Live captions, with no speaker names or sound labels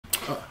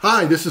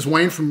Hi, this is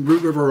Wayne from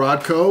Root River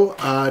Rod Co.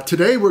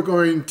 Today we're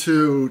going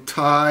to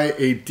tie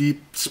a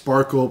deep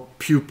sparkle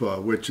pupa,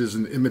 which is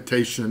an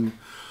imitation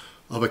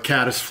of a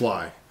caddis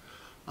fly.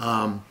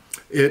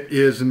 It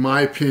is, in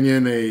my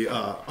opinion, a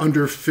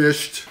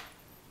underfished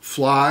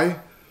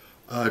fly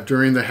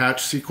during the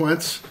hatch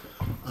sequence.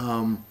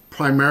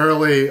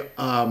 Primarily,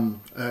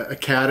 a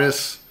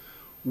caddis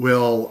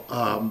will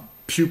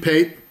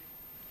pupate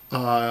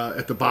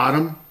at the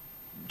bottom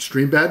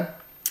stream bed.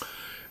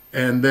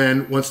 And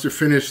then once they're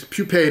finished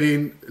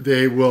pupating,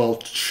 they will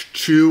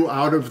chew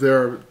out of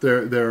their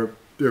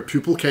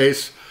pupal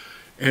case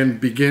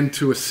and begin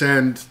to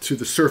ascend to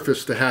the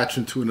surface to hatch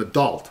into an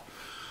adult.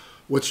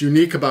 What's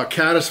unique about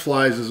caddis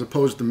flies as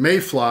opposed to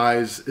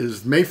mayflies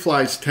is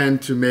mayflies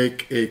tend to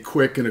make a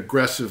quick and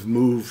aggressive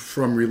move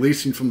from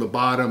releasing from the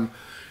bottom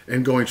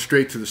and going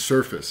straight to the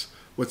surface.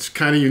 What's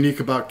kind of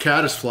unique about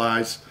caddis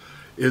flies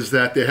is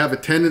that they have a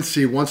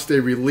tendency, once they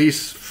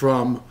release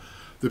from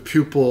the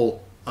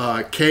pupal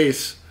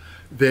case,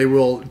 they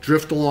will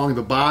drift along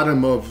the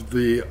bottom of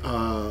the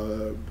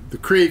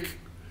creek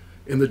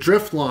in the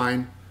drift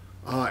line,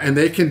 and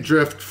they can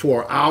drift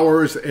for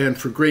hours and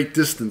for great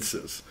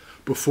distances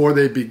before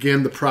they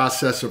begin the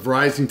process of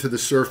rising to the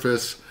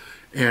surface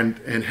and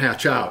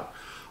hatch out.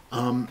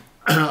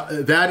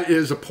 That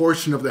is a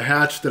portion of the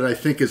hatch that I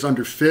think is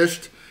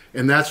underfished,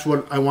 and that's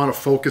what I want to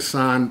focus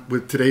on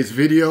with today's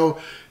video,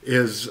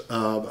 is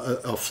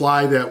a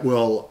fly that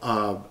will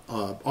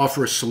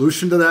offer a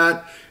solution to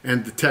that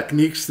and the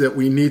techniques that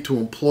we need to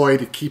employ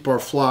to keep our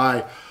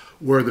fly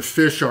where the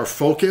fish are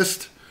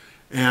focused.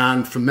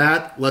 And from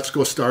that, let's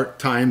go start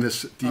tying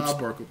this deep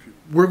sparkle pupa.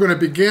 We're going to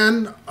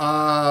begin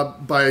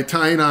by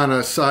tying on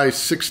a size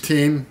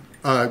 16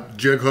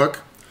 jig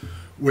hook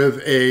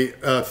with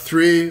a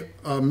 3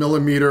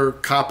 millimeter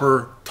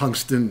copper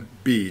tungsten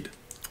bead.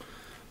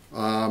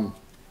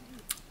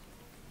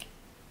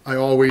 I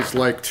always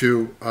like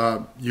to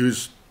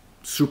use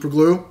super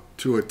glue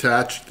to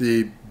attach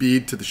the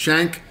bead to the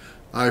shank.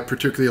 I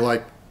particularly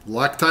like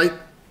Loctite.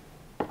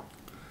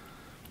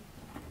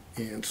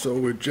 And so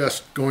we're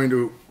just going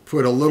to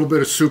put a little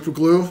bit of super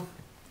glue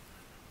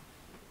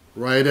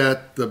right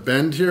at the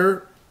bend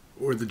here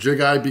where the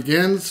jig eye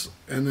begins,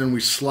 and then we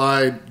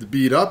slide the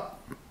bead up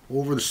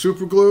over the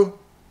super glue,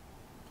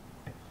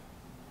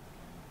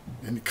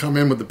 and you come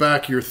in with the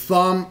back of your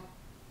thumb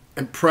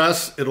and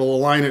press. It'll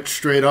align it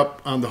straight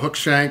up on the hook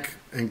shank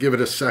and give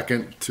it a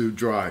second to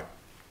dry.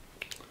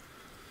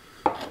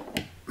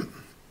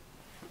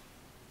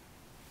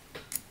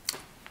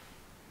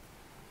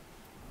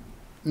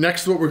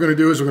 Next, what we're going to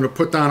do is we're going to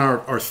put down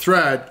our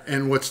thread,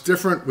 and what's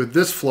different with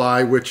this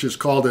fly, which is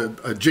called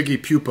a jiggy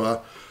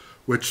pupa,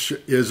 which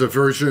is a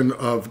version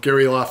of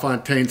Gary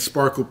LaFontaine's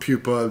sparkle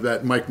pupa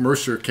that Mike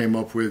Mercer came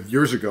up with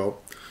years ago,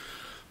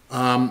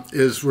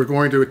 is we're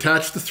going to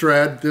attach the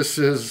thread. This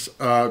is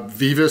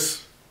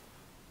Vivus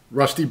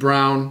Rusty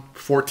Brown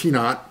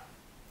 14-aught.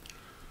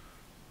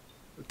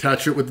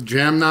 Attach it with the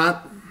jam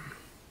knot,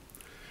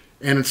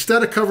 and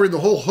instead of covering the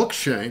whole hook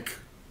shank,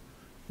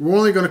 we're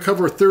only going to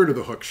cover a third of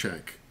the hook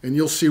shank, and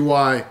you'll see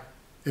why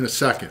in a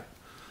second.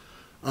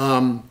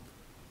 One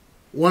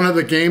of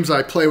the games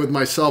I play with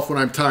myself when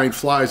I'm tying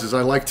flies is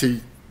I like to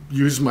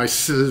use my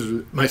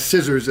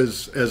scissors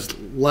as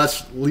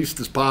least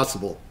as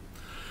possible.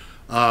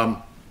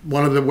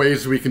 One of the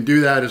ways we can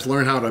do that is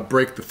learn how to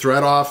break the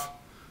thread off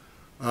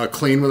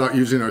clean without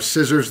using our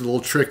scissors. The little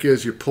trick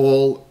is you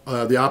pull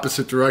the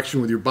opposite direction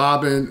with your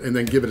bobbin and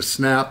then give it a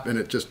snap, and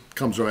it just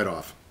comes right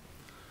off.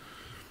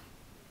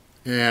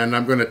 And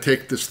I'm going to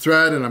take this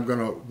thread and I'm going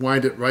to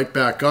wind it right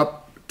back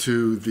up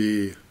to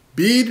the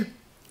bead.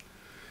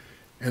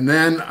 And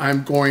then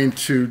I'm going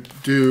to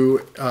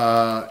do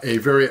a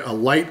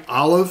light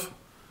olive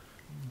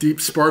deep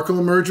sparkle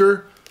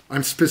emerger.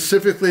 I'm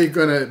specifically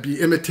going to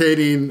be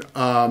imitating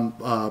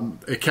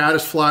a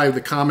caddis fly with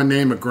the common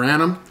name of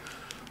granum.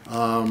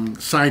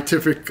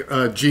 Scientific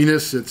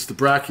genus, it's the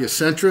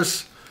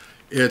Brachycentris.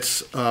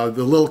 It's the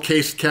little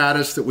cased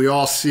caddis that we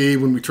all see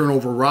when we turn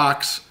over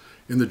rocks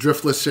in the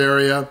driftless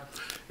area.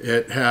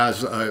 It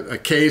has a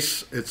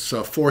case. It's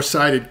a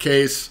four-sided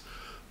case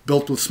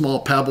built with small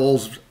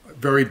pebbles,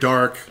 very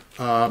dark.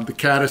 The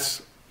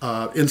caddis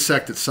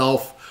insect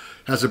itself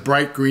has a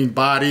bright green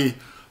body.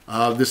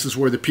 This is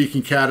where the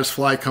Peking caddis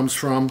fly comes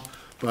from.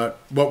 But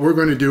what we're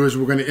going to do is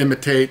we're going to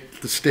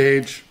imitate the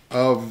stage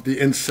of the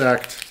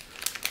insect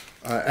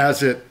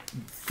as it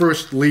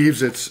first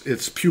leaves its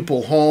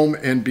pupal home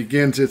and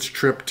begins its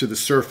trip to the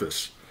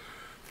surface.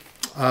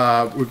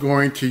 We're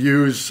going to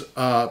use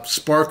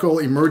sparkle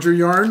emerger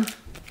yarn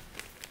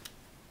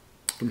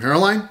from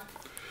Hairline,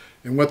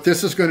 and what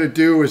this is going to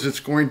do is it's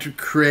going to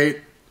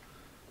create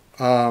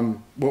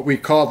what we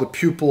call the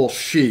pupal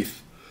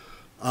sheath.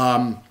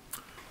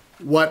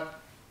 What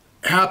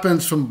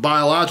happens from a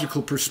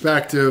biological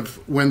perspective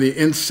when the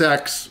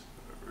insects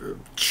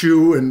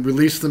chew and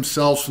release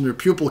themselves from their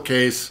pupal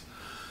case,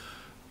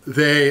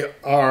 they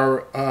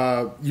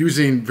are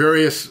using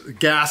various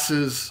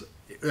gases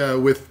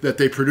that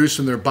they produce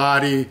in their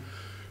body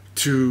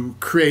to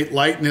create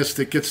lightness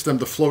that gets them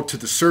to float to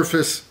the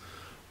surface.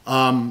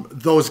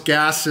 Those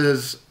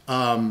gases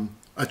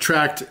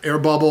attract air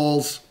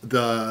bubbles.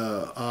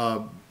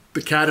 The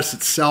caddis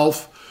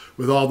itself,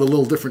 with all the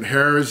little different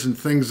hairs and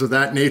things of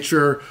that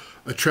nature,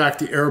 attract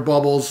the air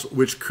bubbles,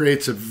 which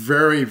creates a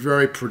very,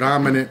 very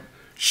predominant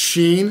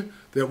sheen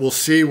that we'll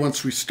see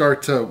once we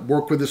start to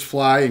work with this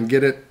fly and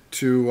get it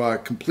to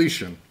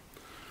completion.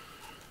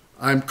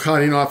 I'm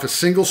cutting off a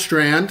single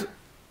strand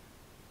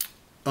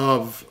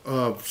of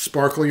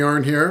sparkle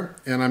yarn here,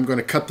 and I'm going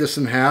to cut this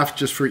in half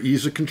just for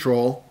ease of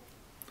control.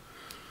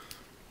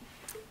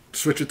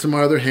 Switch it to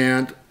my other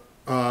hand.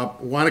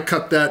 Want to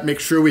cut that, make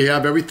sure we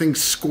have everything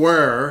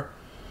square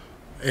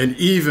and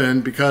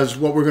even, because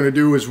what we're going to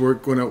do is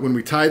when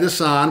we tie this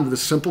on with a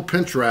simple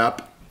pinch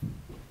wrap,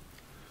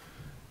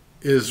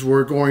 is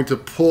we're going to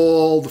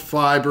pull the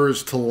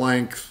fibers to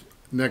length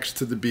next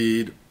to the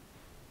bead,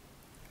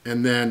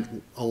 and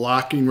then a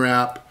locking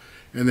wrap,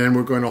 and then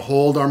we're going to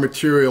hold our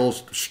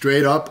materials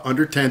straight up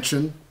under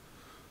tension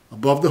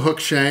above the hook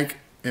shank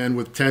and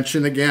with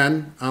tension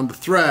again on the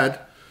thread,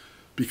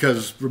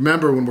 because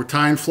remember, when we're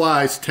tying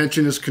flies,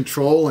 tension is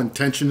control and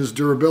tension is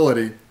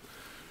durability.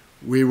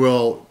 We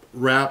will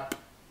wrap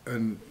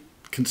and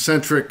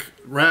concentric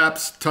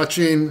wraps,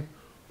 touching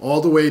all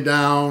the way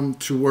down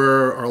to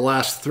where our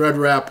last thread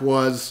wrap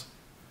was,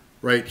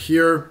 right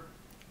here.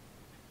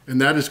 And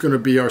that is going to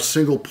be our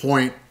single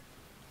point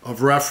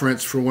of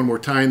reference for when we're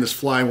tying this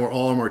fly and where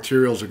all our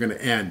materials are going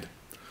to end.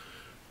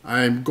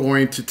 I'm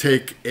going to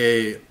take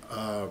a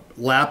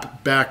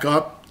lap back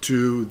up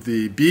to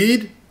the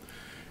bead,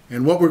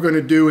 and what we're going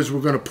to do is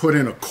we're going to put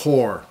in a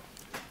core.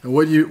 And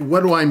what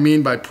do I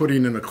mean by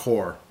putting in a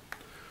core?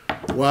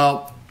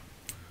 Well,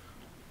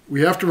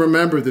 we have to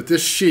remember that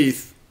this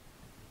sheath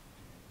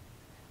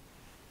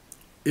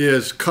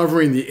is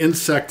covering the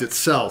insect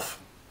itself.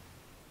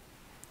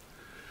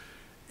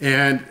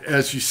 And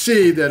as you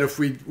see, that if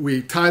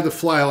we tie the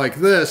fly like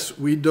this,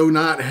 we do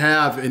not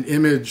have an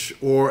image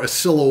or a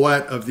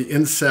silhouette of the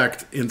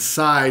insect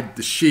inside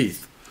the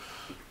sheath.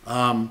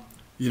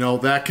 You know,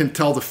 that can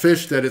tell the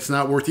fish that it's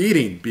not worth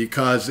eating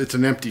because it's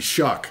an empty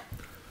shuck.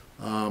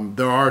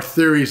 There are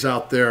theories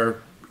out there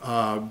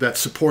that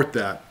support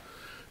that.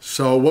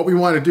 So what we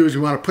want to do is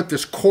we want to put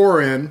this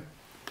core in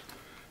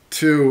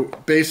to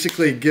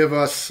basically give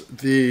us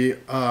the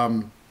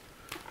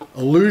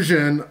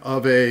illusion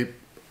of a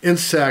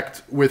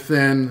insect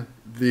within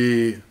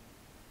the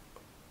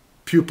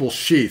pupal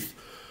sheath.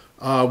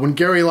 When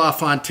Gary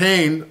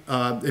LaFontaine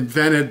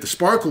invented the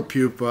sparkle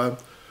pupa,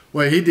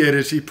 what he did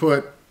is he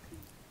put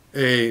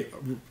a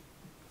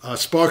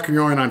sparkling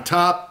yarn on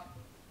top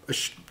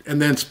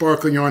and then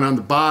sparkling yarn on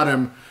the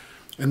bottom,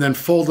 and then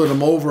folded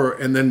them over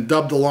and then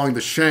dubbed along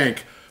the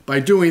shank. By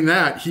doing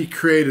that, he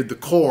created the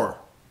core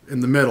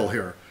in the middle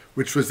here,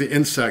 which was the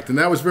insect, and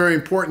that was very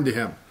important to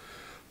him.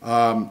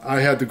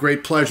 I had the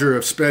great pleasure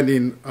of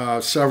spending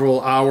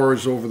several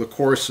hours over the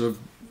course of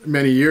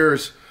many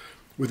years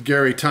with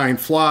Gary tying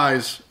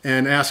flies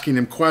and asking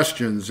him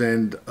questions,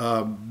 and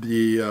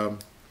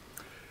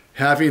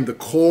having the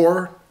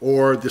core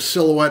or the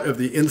silhouette of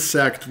the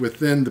insect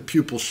within the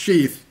pupal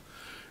sheath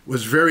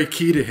was very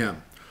key to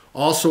him.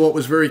 Also, what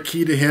was very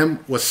key to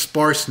him was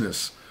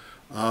sparseness.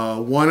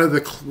 One of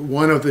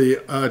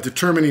the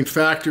determining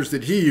factors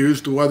that he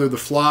used to whether the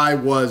fly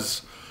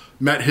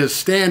met his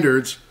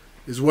standards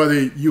is whether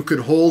you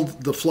could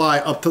hold the fly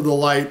up to the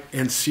light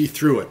and see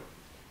through it.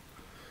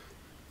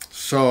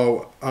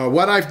 So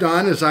what I've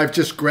done is I've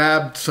just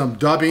grabbed some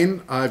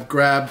dubbing. I've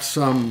grabbed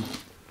some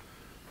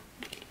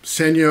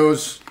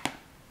Senyo's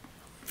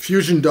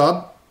Fusion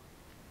Dub.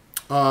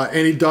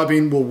 Any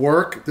dubbing will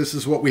work. This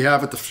is what we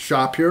have at the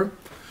shop here.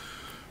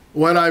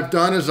 What I've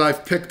done is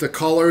I've picked a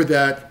color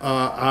that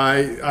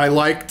I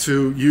like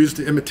to use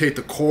to imitate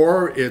the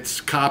core. It's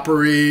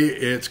coppery,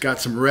 it's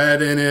got some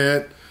red in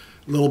it,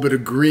 a little bit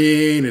of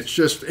green. It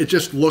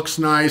just looks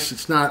nice.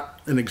 It's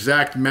not an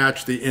exact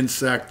match to the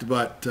insect,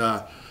 but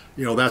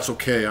you know, that's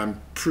okay.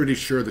 I'm pretty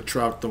sure the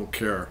trout don't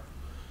care.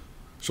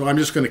 So I'm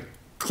just going to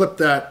clip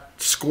that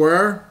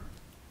square,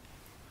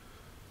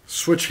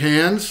 switch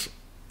hands,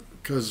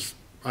 because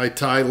I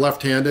tie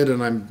left-handed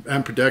and I'm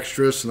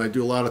ambidextrous and I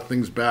do a lot of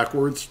things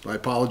backwards. I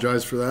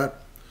apologize for that.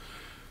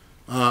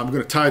 I'm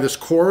going to tie this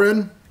core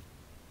in.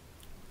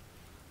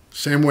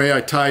 Same way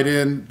I tied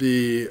in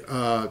the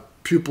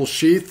pupal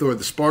sheath or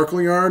the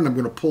sparkle yarn. I'm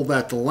going to pull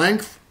that to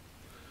length.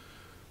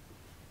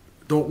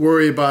 Don't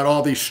worry about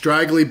all these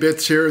straggly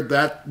bits here.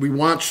 That we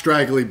want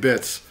straggly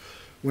bits.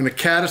 When a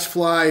caddis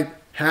fly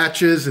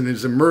hatches and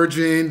is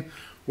emerging,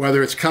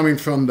 whether it's coming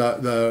from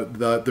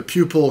the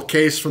pupal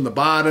case from the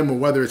bottom or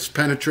whether it's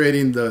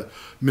penetrating the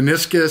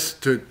meniscus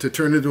to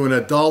turn into an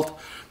adult,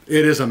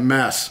 it is a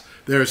mess.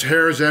 There's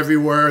hairs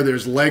everywhere,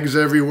 there's legs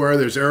everywhere,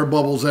 there's air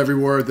bubbles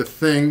everywhere. The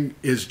thing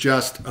is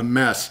just a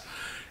mess.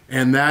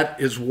 And that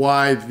is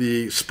why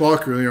the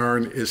sparkle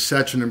yarn is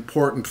such an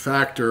important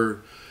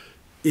factor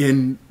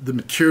in the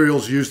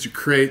materials used to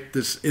create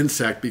this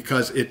insect,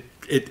 because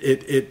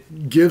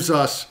it gives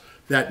us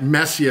that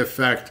messy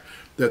effect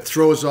that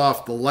throws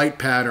off the light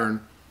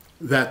pattern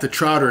that the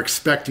trout are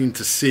expecting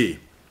to see.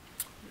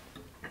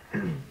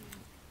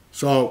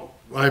 So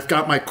I've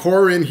got my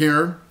core in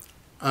here.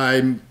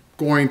 I'm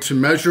going to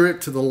measure it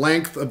to the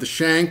length of the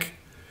shank,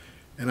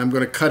 and I'm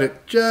going to cut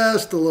it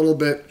just a little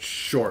bit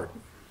short,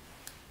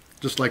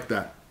 just like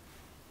that.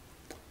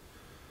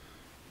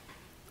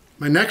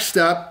 My next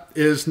step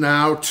is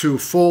now to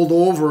fold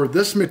over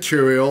this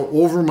material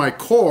over my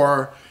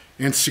core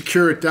and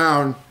secure it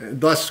down,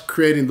 thus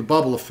creating the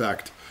bubble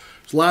effect.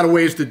 There's a lot of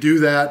ways to do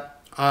that.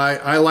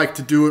 I like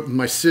to do it with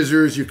my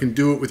scissors. You can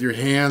do it with your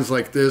hands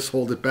like this,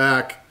 hold it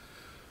back,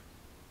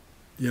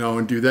 you know,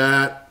 and do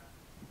that.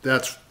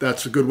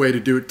 That's a good way to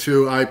do it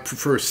too. I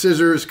prefer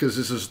scissors because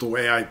this is the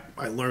way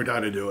I learned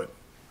how to do it.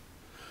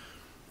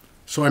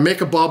 So I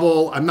make a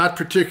bubble. I'm not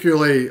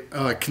particularly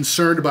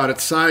concerned about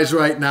its size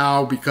right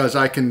now because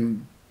I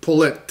can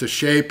pull it to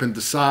shape and to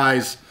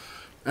size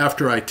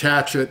after I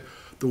attach it.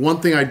 The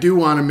one thing I do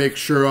want to make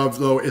sure of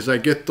though is I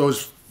get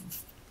those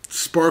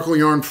sparkle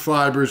yarn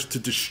fibers to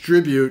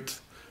distribute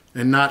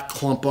and not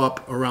clump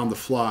up around the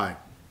fly.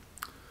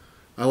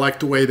 I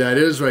like the way that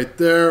is right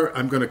there.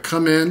 I'm going to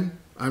come in.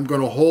 I'm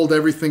going to hold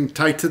everything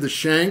tight to the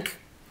shank.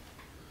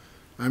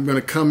 I'm going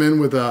to come in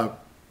with a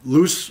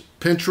loose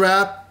pinch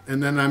wrap,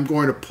 and then I'm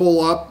going to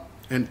pull up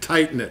and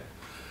tighten it.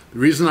 The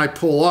reason I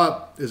pull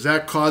up is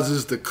that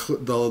causes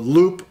the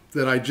loop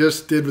that I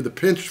just did with the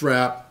pinch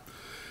wrap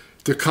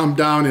to come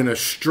down in a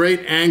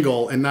straight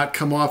angle and not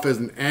come off as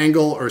an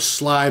angle or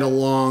slide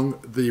along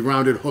the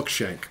rounded hook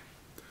shank.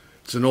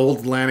 It's an old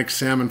Atlantic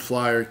salmon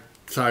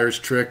flyers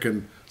trick,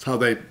 and it's how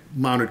they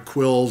mounted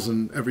quills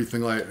and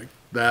everything like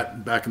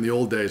that back in the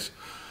old days.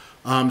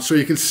 So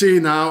you can see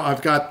now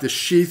I've got the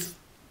sheath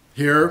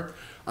here.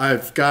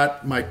 I've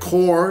got my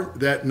core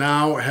that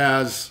now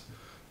has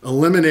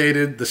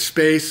eliminated the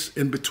space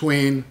in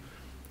between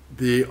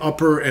the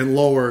upper and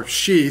lower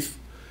sheath,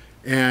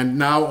 and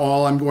now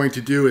all I'm going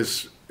to do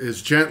is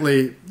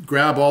gently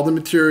grab all the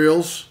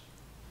materials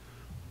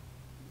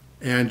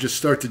and just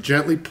start to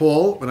gently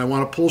pull. But I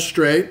want to pull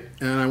straight,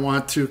 and I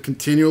want to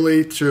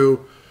continually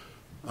to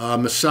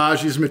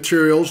massage these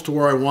materials to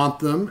where I want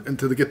them and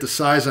to get the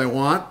size I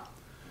want.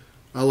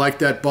 I like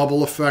that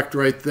bubble effect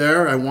right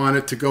there. I want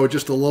it to go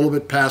just a little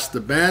bit past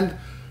the bend.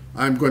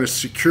 I'm going to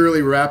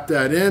securely wrap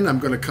that in. I'm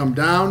going to come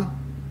down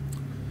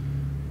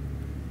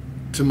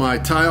to my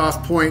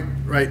tie-off point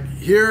right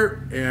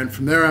here, and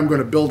from there I'm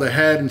going to build a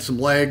head and some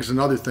legs and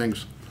other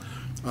things.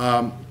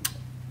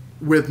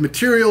 With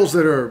materials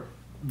that are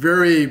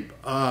very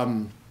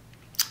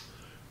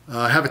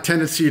have a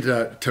tendency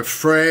to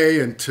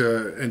fray and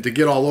to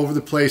get all over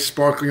the place,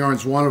 sparkle yarn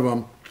is one of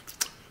them.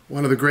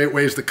 One of the great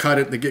ways to cut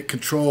it and to get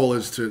control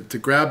is to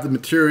grab the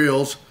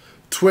materials,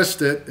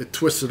 twist it. It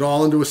twists it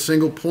all into a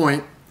single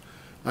point.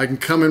 I can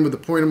come in with the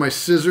point of my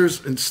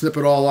scissors and snip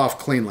it all off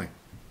cleanly.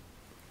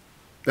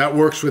 That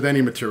works with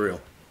any material.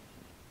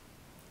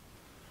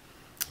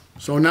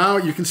 So now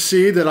you can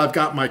see that I've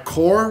got my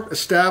core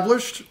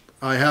established.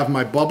 I have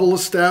my bubble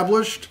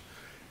established.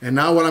 And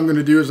now what I'm going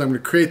to do is I'm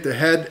going to create the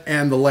head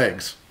and the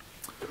legs.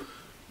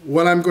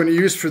 What I'm going to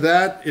use for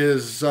that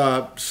is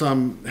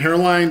some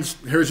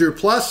hairlines, Hair Zero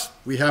Plus.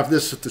 We have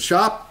this at the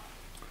shop.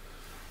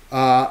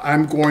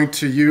 I'm going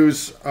to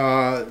use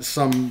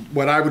some,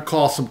 what I would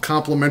call some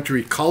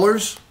complementary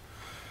colors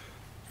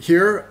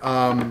here.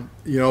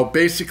 You know,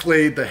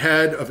 basically the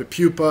head of a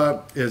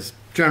pupa is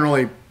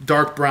generally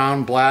dark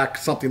brown, black,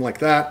 something like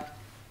that.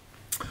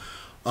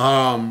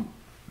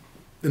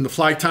 In the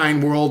fly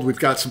tying world, we've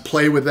got some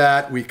play with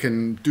that. We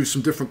can do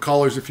some different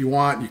colors if you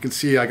want. You can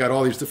see I got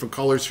all these different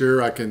colors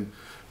here. I can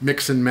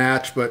mix and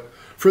match, but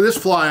for this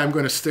fly, I'm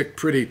going to stick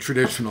pretty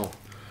traditional.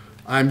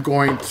 I'm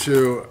going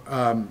to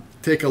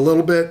take a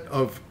little bit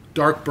of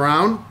dark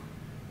brown.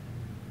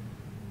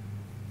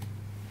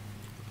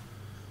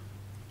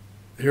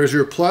 Here's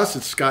your plus.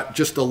 It's got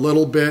just a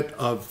little bit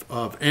of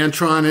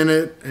antron in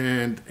it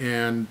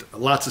and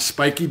lots of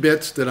spiky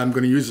bits that I'm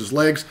going to use as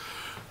legs.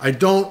 I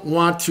don't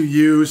want to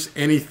use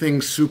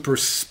anything super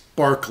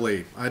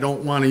sparkly. I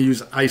don't want to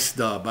use ice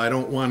dub. I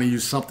don't want to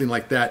use something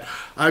like that.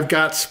 I've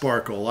got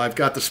sparkle. I've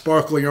got the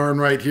sparkle yarn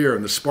right here,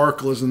 and the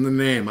sparkle is in the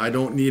name. I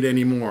don't need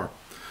any more.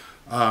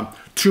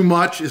 Too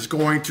much is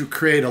going to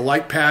create a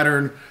light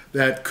pattern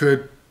that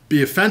could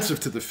be offensive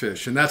to the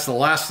fish, and that's the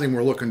last thing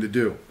we're looking to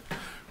do.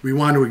 We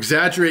want to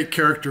exaggerate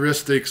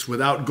characteristics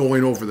without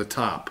going over the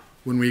top.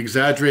 When we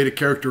exaggerate a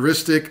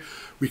characteristic,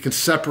 we can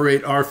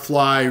separate our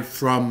fly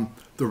from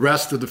the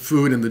rest of the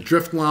food in the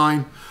drift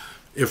line.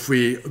 If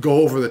we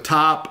go over the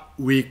top,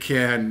 we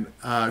can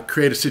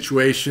create a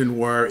situation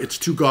where it's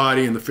too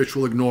gaudy and the fish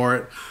will ignore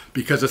it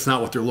because it's not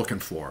what they're looking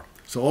for.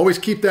 So always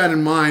keep that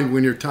in mind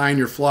when you're tying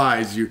your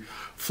flies.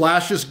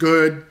 Flash is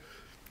good,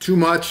 too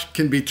much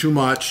can be too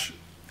much,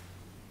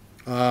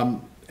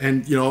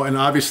 and you know, and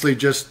obviously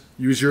just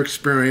use your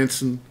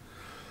experience and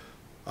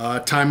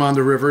time on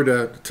the river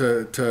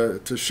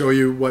to show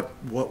you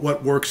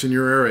what works in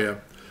your area.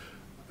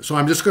 So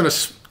I'm just going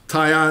to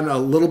tie on a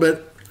little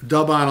bit,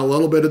 dub on a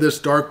little bit of this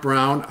dark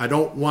brown. I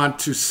don't want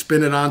to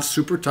spin it on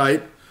super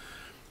tight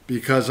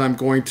because I'm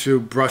going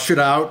to brush it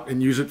out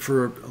and use it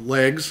for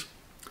legs.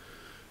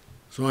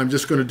 So I'm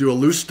just going to do a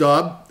loose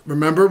stub.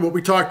 Remember what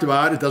we talked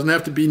about, it doesn't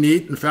have to be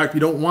neat. In fact,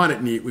 we don't want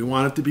it neat, we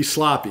want it to be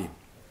sloppy.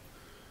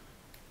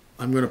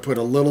 I'm going to put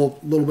a little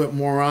bit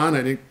more on.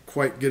 I didn't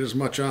quite get as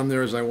much on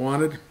there as I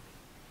wanted.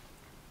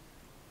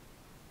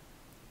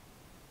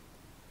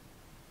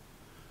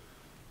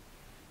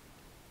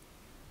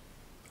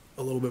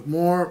 A little bit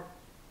more.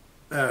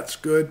 That's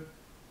good.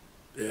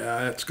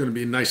 Yeah, that's going to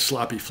be a nice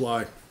sloppy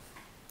fly.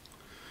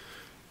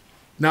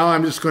 Now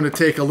I'm just going to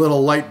take a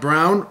little light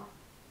brown.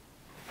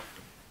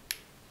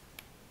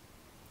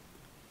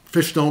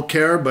 Fish don't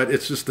care, but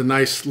it's just a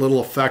nice little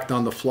effect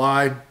on the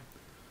fly.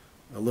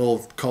 A little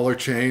color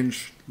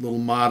change, a little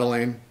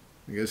modeling.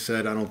 Like I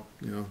said, I don't,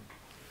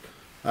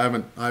 I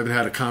haven't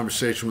had a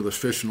conversation with a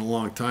fish in a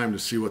long time to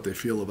see what they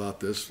feel about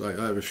this. I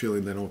have a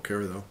feeling they don't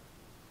care though.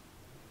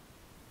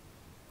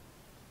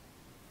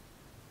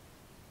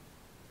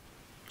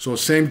 So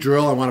same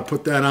drill, I want to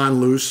put that on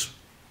loose.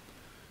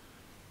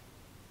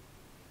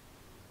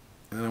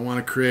 And I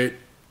want to create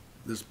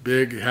this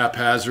big,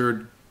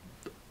 haphazard,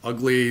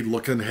 ugly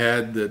looking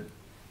head that,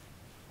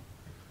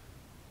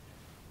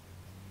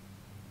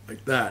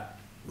 like that,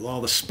 with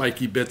all the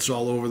spiky bits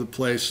all over the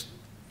place.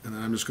 And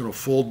then I'm just going to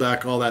fold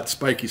back all that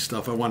spiky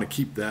stuff. I want to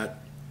keep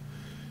that.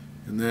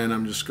 And then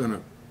I'm just going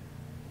to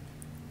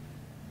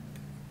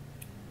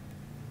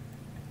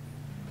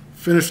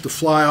finish the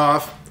fly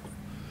off.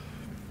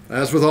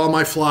 As with all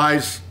my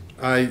flies,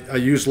 I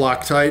use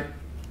Loctite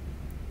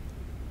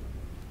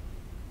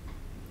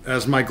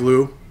as my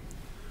glue.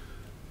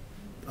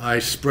 I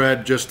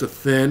spread just a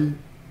thin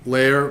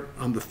layer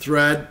on the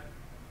thread.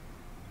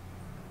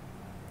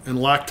 And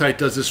Loctite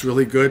does this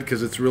really good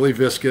because it's really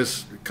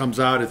viscous. It comes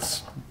out,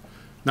 it's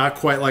not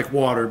quite like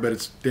water, but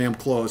it's damn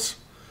close.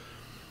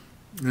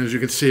 And as you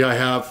can see, I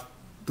have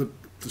the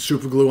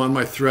super glue on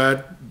my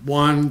thread.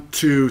 1,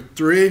 2,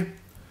 3.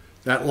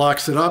 That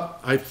locks it up.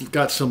 I've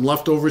got some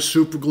leftover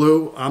super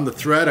glue on the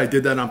thread. I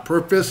did that on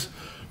purpose.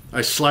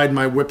 I slide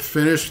my whip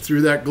finish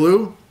through that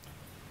glue.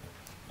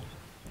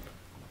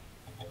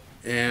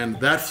 And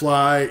that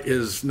fly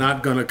is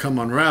not going to come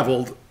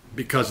unraveled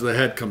because the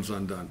head comes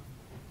undone.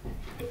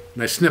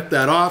 And I snip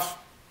that off.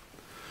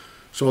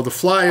 So the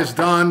fly is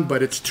done,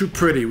 but it's too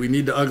pretty. We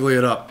need to ugly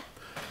it up.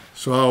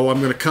 So I'm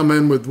going to come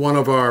in with one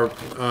of our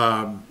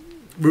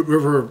Root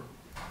River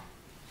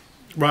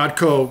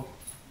Rodco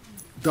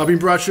dubbing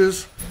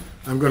brushes.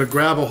 I'm going to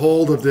grab a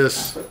hold of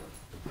this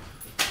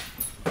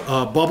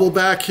bubble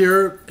back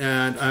here,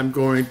 and I'm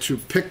going to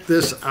pick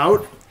this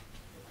out.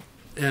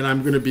 And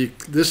I'm going to be,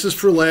 this is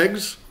for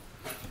legs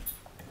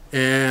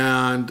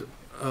and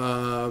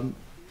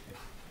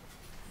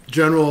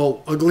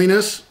general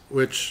ugliness,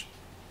 which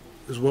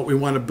is what we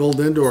want to build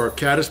into our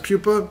caddis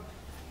pupa.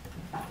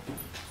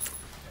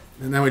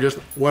 And then we just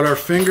wet our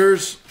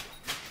fingers,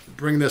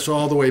 bring this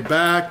all the way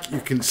back. You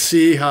can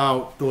see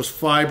how those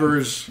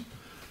fibers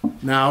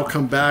now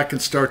come back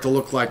and start to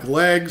look like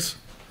legs.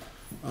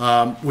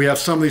 We have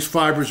some of these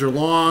fibers are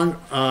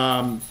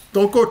long.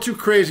 Don't go too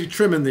crazy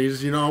trimming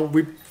these.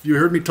 You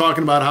heard me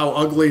talking about how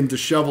ugly and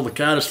disheveled a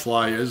caddis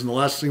fly is, and the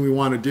last thing we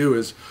want to do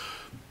is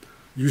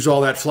use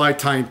all that fly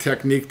tying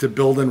technique to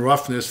build in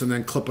roughness and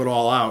then clip it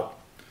all out.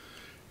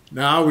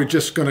 Now we're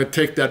just going to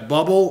take that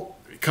bubble,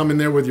 come in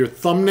there with your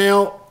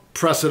thumbnail,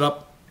 press it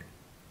up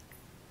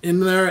in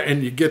there,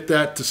 and you get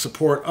that to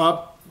support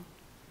up.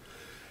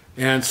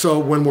 And so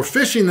when we're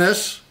fishing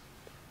this,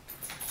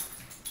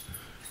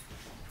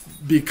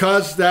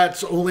 because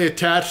that's only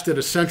attached at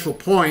a central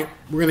point,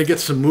 we're going to get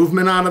some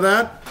movement out of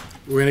that.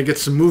 We're going to get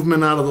some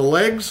movement out of the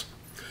legs.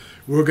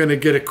 We're going to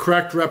get a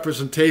correct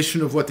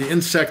representation of what the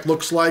insect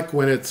looks like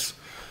when it's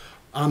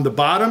on the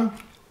bottom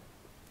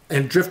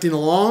and drifting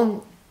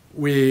along.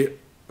 I'm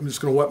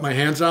just going to wet my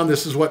hands on.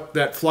 This is what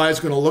that fly is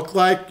going to look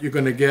like. We're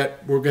going to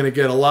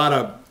get a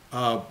lot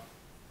of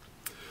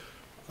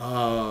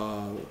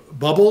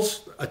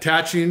bubbles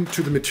attaching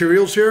to the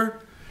materials here,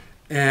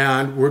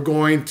 and we're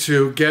going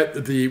to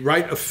get the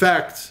right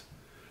effect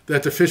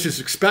that the fish is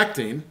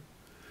expecting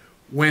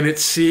when it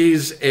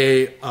sees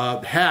a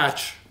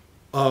hatch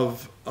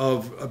of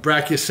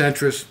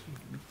Brachiocentrus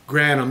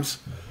granums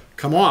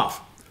come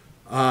off.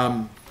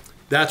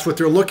 That's what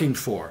they're looking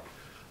for.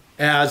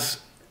 As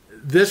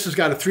this has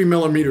got a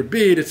 3mm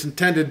bead, it's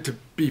intended to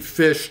be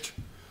fished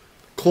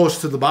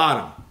close to the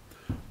bottom.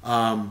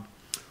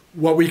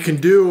 What we can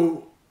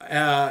do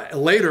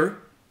later,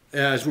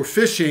 as we're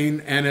fishing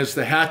and as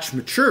the hatch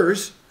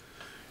matures,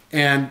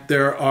 and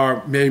there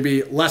are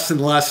maybe less and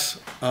less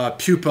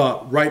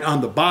pupa right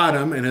on the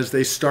bottom, and as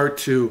they start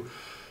to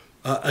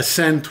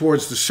ascend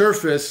towards the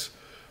surface,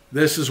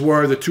 this is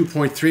where the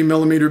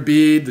 2.3mm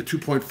bead, the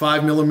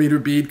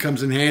 2.5mm bead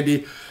comes in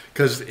handy,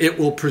 because it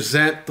will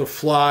present the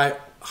fly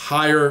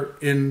higher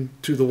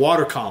into the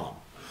water column.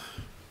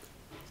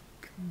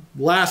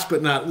 Last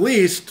but not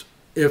least,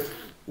 if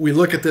we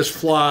look at this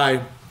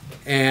fly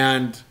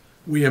and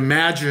we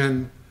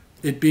imagine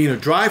it being a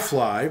dry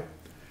fly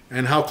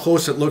and how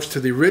close it looks to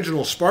the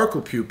original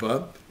sparkle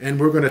pupa, and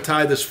we're going to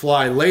tie this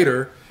fly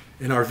later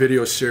in our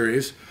video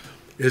series,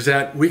 is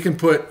that we can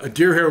put a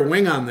deer hair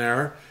wing on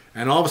there,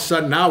 and all of a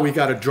sudden now we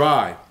got a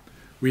dry.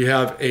 We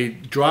have a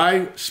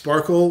dry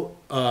sparkle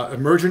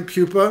emergent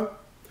pupa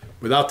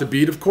without the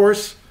bead, of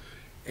course,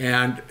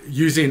 and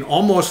using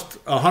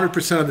almost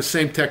 100% of the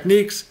same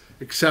techniques,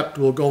 except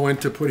we'll go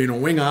into putting a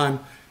wing on,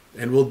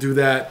 and we'll do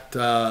that.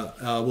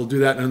 We'll do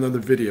that in another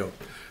video.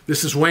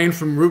 This is Wayne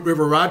from Root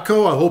River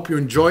Rodco. I hope you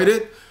enjoyed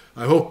it.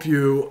 I hope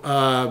you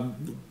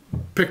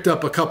picked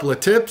up a couple of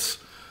tips.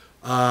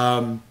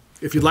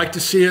 If you'd like to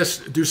see us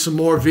do some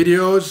more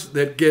videos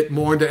that get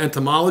more into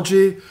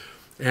entomology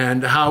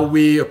and how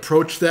we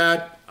approach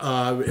that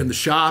in the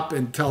shop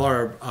and tell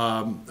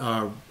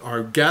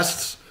our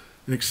guests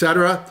and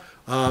etc.,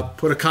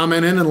 put a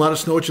comment in and let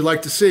us know what you'd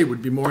like to see.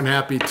 We'd be more than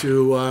happy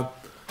to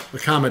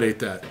accommodate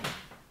that.